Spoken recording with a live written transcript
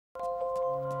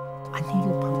I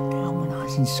nearly broke down when I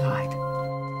was inside.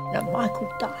 Now, Michael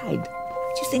died.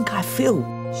 How do you think I feel?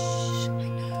 Shh, I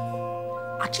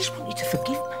know. I just want you to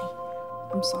forgive me.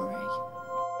 I'm sorry.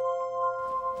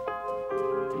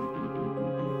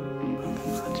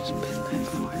 I've just been there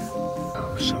for you.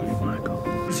 I'm sorry, Michael.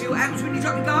 You see what happens when you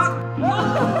drop your guard?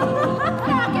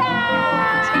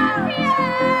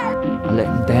 I let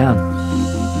him down.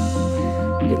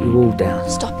 Let you all down.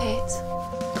 Stop it.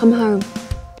 Come home.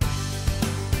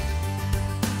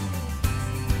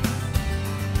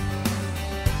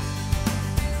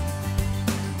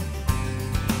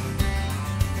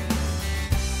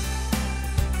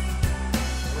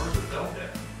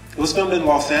 It was filmed in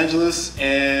Los Angeles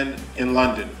and in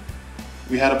London.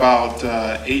 We had about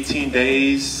 18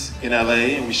 days in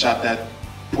LA, and we shot that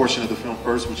portion of the film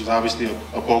first, which is obviously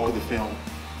a bulk of the film,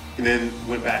 and then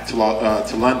went back to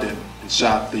London and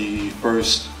shot the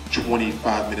first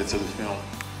 25 minutes of the film.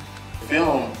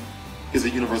 Film is a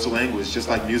universal language, just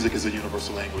like music is a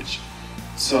universal language.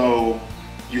 So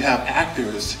you have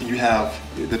actors, and you have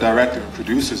the director and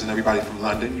producers and everybody from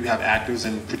London. You have actors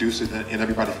and producers and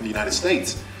everybody from the United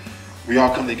States. We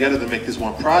all come together to make this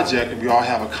one project, and we all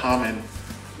have a common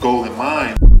goal in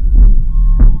mind.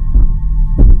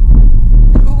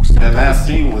 That last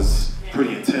scene was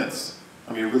pretty intense.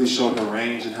 I mean, it really showed her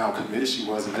range and how committed she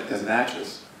was as an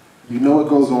actress. You know what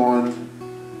goes on,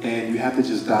 and you have to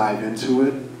just dive into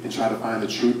it and try to find the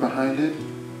truth behind it.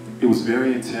 It was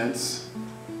very intense.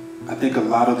 I think a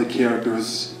lot of the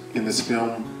characters in this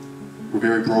film were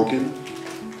very broken.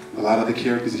 A lot of the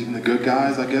characters, even the good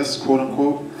guys, I guess, quote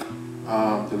unquote.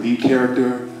 The lead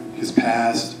character, his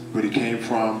past, where he came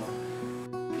from,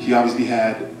 he obviously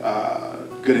had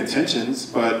good intentions,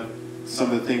 but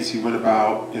some of the things he went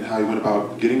about and how he went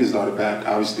about getting his daughter back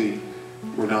obviously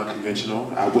were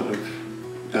non-conventional. I wouldn't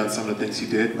have done some of the things he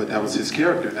did, but that was his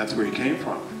character, and that's where he came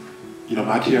from. You know,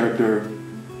 my character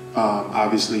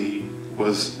obviously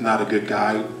was not a good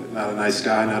guy, not a nice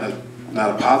guy, not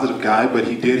a positive guy, but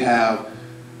he did have,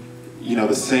 you know,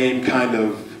 the same kind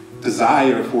of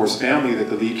desire for his family that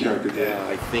the lead character did. Yeah,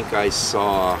 I think I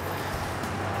saw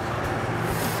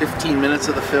 15 minutes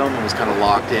of the film and was kind of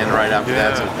locked in right after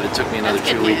that, so, but it took me another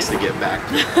 2 weeks to get back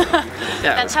to it.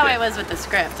 Yeah, that's how I was with the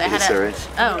script. I had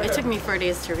it took me 4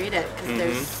 days to read it because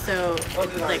there's so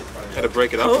like had to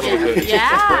break it up a little bit. Yeah,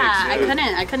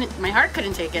 I couldn't. My heart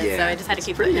couldn't take it, so I just had to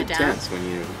keep putting it down. It's pretty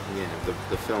intense when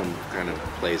the film kind of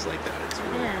plays like that. It's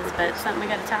really but it's something we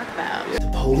got to talk about.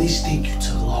 The police think you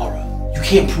took Laura. You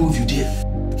can't prove you did.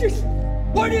 Just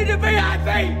want you to be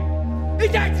happy!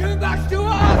 Is that too much to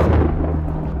ask?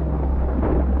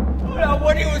 All I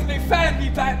wanted was my family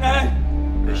back,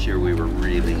 man. This year we were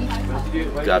really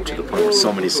got to the point where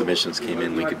so many submissions came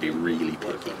in, we could be really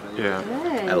picky. Yeah.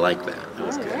 I like that. That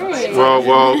was good.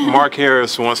 Well, Mark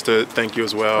Harris wants to thank you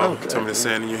as well. Told me to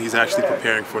send you. He's actually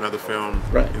preparing for another film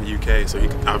in the UK, so he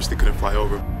obviously couldn't fly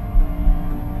over.